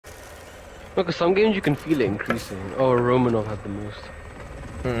Because some games you can feel it increasing. Oh, Romanov had the most.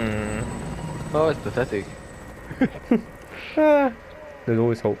 Oh, it's pathetic. There's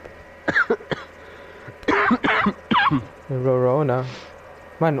always hope. Rorona.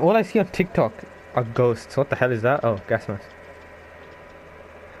 Man, all I see on TikTok are ghosts. What the hell is that? Oh, gas mask.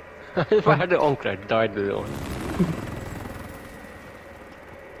 If I had it on, I died with it on.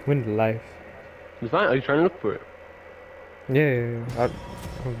 Win life. It's fine. Are you trying to look for it? Yeah.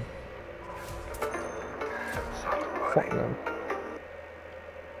 Fuck them.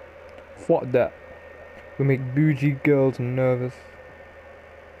 Fuck that. We make bougie girls nervous.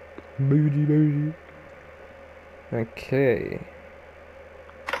 Bougie. Okay.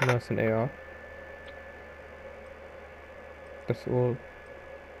 That's an AR. That's all.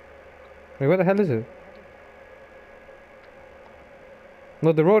 Wait, where the hell is it?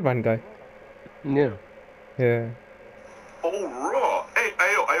 No, the roadman guy. Yeah. Yeah. Oh, raw. Hey,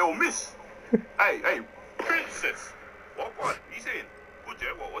 miss. hey, princess. What? You saying? Good,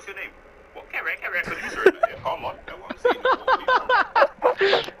 yeah? What's your name? What? Kére, producer. Yeah, come on. That's what I'm saying.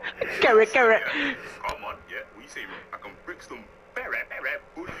 Kére. Yeah. Come on, yeah. What you saying? I can brick some beret,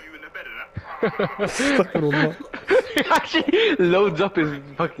 put you in the bed and that. He actually loads up his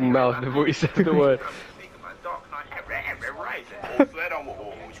fucking mouth before he says the word.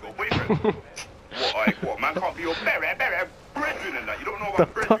 What, man can't be your beret brethren and that. You don't know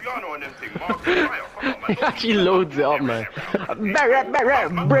about Bredriano and them things, man. He actually loads it up, man. Beret,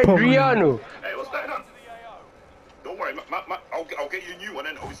 Bredriano. Hey, what's going on? Don't worry, I'll get you a new one,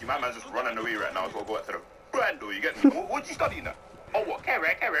 and obviously my man's just running away right now, so I'll go out to the brand, or you get me? What'd you study now? Oh, what,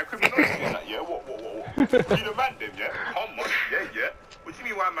 Kére, criminology and that, yeah? What? You the man, them, yeah? Come on, yeah. What do you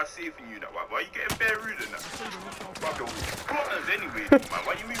mean, why am I saving you now? Why are you getting bare rude and that? Fuck your plotters anyway, man.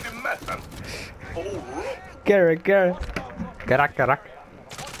 Why are you moving mad, man? Oh, rock. Kére. Karak.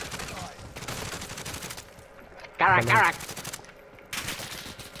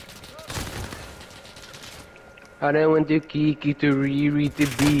 I don't want to kiki to reread the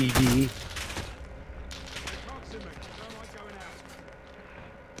BD.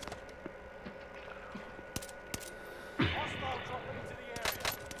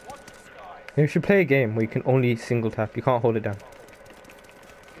 You should play a game where you can only single tap. You can't hold it down.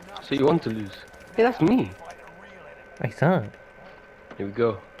 So you want to lose? Hey, that's me. I can't. Here we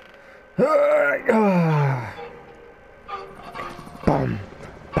go. Bum.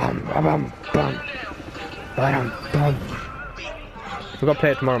 We gotta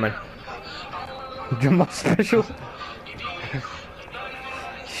play it tomorrow, man. Jumbo special.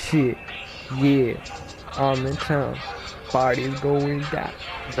 Shit. Yeah. I'm in town. Party's going down.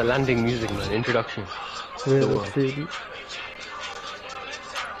 It's a landing music, man. Introduction. Little city.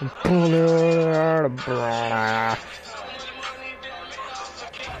 I'm pulling out of bra.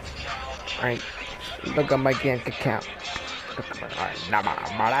 Alright. Look at my bank account.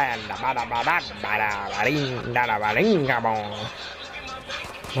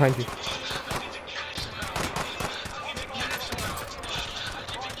 Behind you.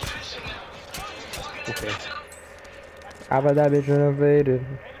 Okay. How about that bitch renovated?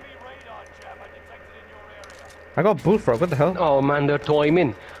 I got bullfrog, what the hell? Oh man, the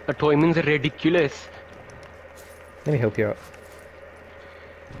timing. The timing's ridiculous. Let me help you out.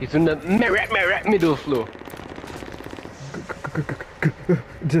 It's in the middle floor.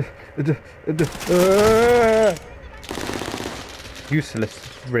 Useless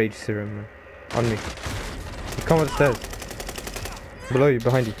rage serum, man. On me. You come up the stairs. Below you,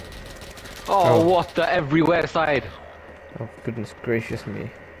 behind you. Oh, what the everywhere side. Oh, goodness gracious me.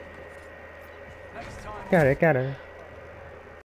 Got it.